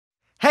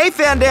Hey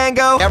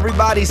Fandango!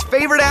 Everybody's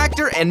favorite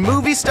actor and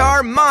movie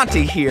star,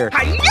 Monty here.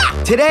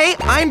 Hi-ya! Today,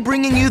 I'm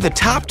bringing you the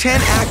top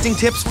 10 acting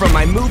tips from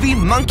my movie,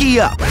 Monkey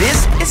Up.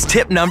 This is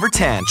tip number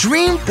 10.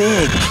 Dream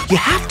big. You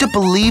have to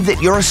believe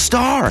that you're a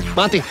star.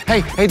 Monty,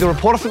 hey, the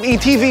reporter from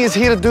ETV is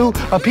here to do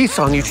a piece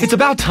on you. It's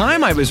about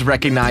time I was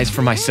recognized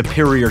for my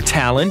superior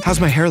talent.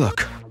 How's my hair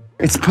look?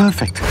 It's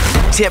perfect.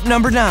 Tip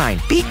number 9.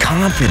 Be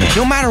confident.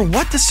 No matter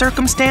what the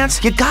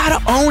circumstance, you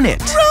gotta own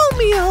it.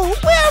 Romeo,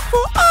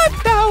 wherefore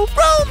art thou,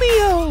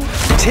 Romeo?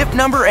 Tip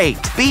number 8.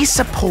 Be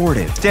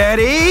supportive.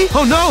 Steady.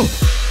 Oh no!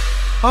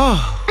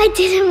 Oh. I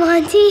did it,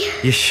 Monty.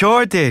 You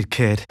sure did,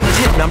 kid.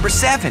 Tip number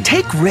 7.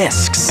 Take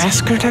risks.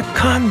 Ask her to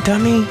come,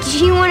 dummy.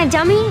 Do you want a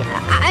dummy?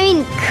 I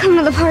mean, come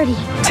to the party.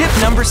 Tip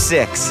number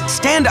 6.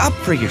 Stand up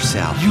for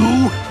yourself.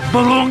 You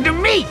belong to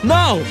me.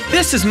 No!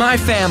 This is my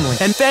family,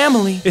 and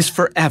family is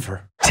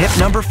forever. Tip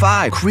number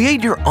 5.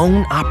 Create your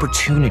own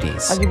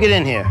opportunities. How'd you get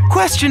in here?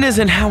 Question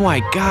isn't how I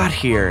got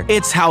here.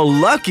 It's how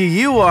lucky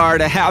you are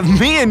to have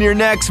me in your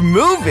next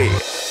movie.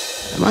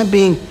 Am I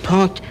being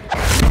punked?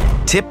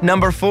 Tip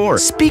number 4.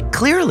 Speak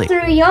clearly.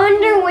 Through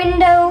yonder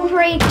window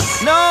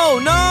breaks. No!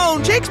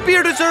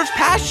 Shakespeare deserves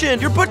passion.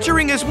 You're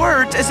butchering his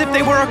words as if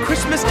they were a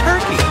Christmas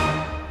turkey.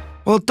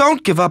 Well,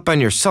 don't give up on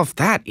yourself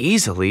that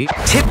easily.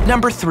 Tip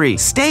number 3.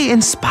 Stay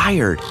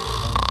inspired.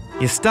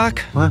 You stuck?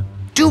 What?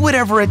 Do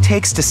whatever it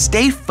takes to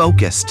stay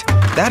focused.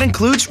 That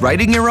includes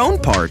writing your own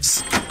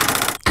parts.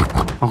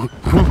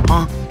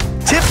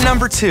 Tip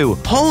number 2.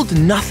 Hold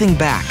nothing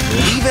back.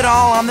 Leave it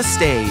all on the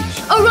stage.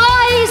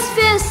 Arise,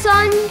 fair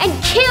sun,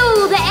 and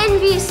kill the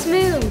envious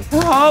moon.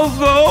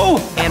 Bravo!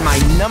 And my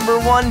number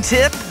 1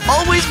 tip,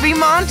 always be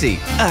Monty.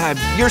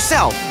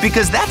 Yourself,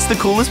 because that's the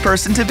coolest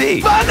person to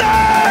be. Was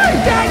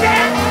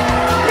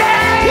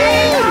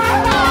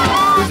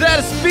that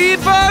a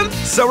speed bump?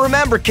 So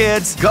remember,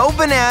 kids, go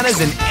bananas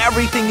in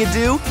everything you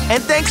do,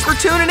 and thanks for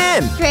tuning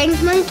in.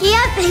 Drink Monkey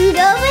Up and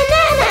go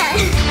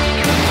bananas.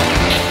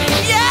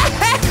 Yeah!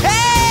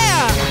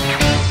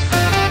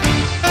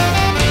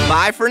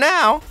 Bye for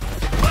now.